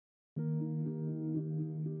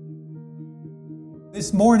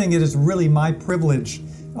This morning it is really my privilege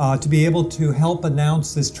to be able to help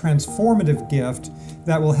announce this transformative gift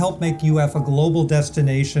that will help make UF a global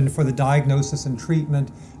destination for the diagnosis and treatment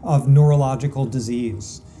of neurological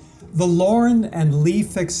disease. The Lauren and Lee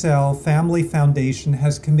Fixel Family Foundation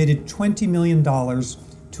has committed $20 million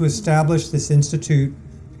to establish this institute.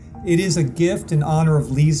 It is a gift in honor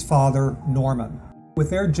of Lee's father, Norman. With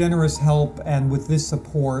their generous help and with this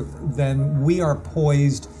support, then we are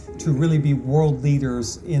poised to really be world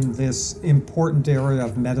leaders in this important area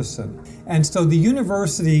of medicine. And so the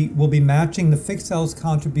university will be matching the Fixel's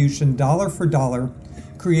contribution dollar for dollar,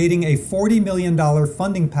 creating a $40 million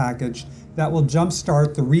funding package that will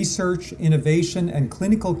jumpstart the research, innovation, and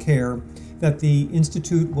clinical care that the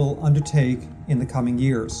Institute will undertake in the coming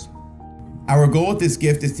years. Our goal with this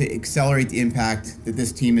gift is to accelerate the impact that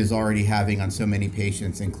this team is already having on so many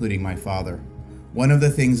patients, including my father. One of the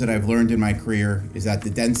things that I've learned in my career is that the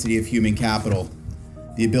density of human capital,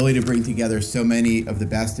 the ability to bring together so many of the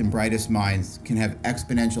best and brightest minds, can have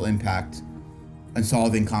exponential impact on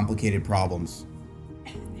solving complicated problems.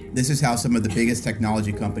 This is how some of the biggest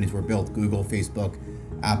technology companies were built: Google, Facebook,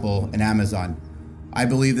 Apple, and Amazon. I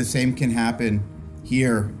believe the same can happen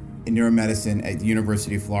here in neuromedicine at the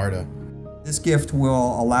University of Florida. This gift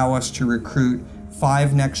will allow us to recruit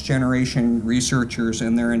 5 next-generation researchers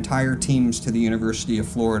and their entire teams to the University of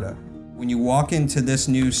Florida. When you walk into this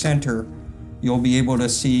new center, you'll be able to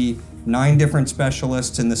see 9 different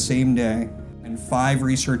specialists in the same day and 5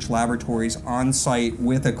 research laboratories on site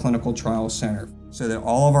with a clinical trials center, so that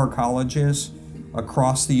all of our colleges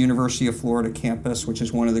across the University of Florida campus, which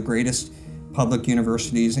is one of the greatest public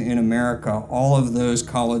universities in America, all of those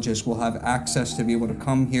colleges will have access to be able to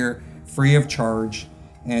come here free of charge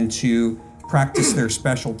and to practice their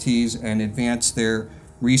specialties and advance their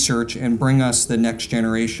research and bring us the next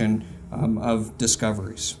generation of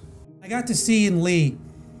discoveries. I got to see in Lee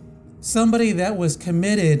somebody that was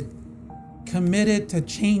committed to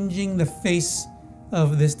changing the face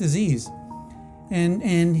of this disease.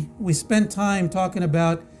 And we spent time talking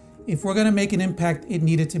about, if we're going to make an impact, it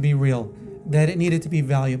needed to be real, that it needed to be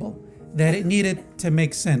valuable, that it needed to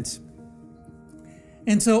make sense.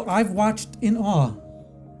 And so I've watched in awe.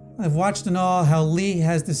 I've watched in awe how Lee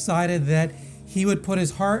has decided that he would put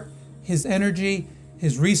his heart, his energy,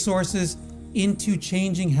 his resources into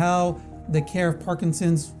changing how the care of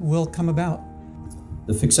Parkinson's will come about.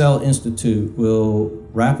 The Fixel Institute will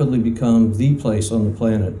rapidly become the place on the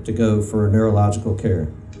planet to go for neurological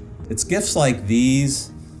care. It's gifts like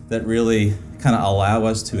these that really kind of allow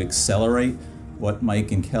us to accelerate what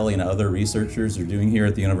Mike and Kelly and other researchers are doing here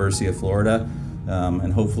at the University of Florida.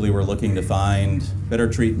 And hopefully we're looking to find better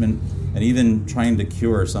treatment and even trying to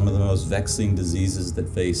cure some of the most vexing diseases that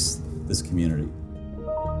face this community.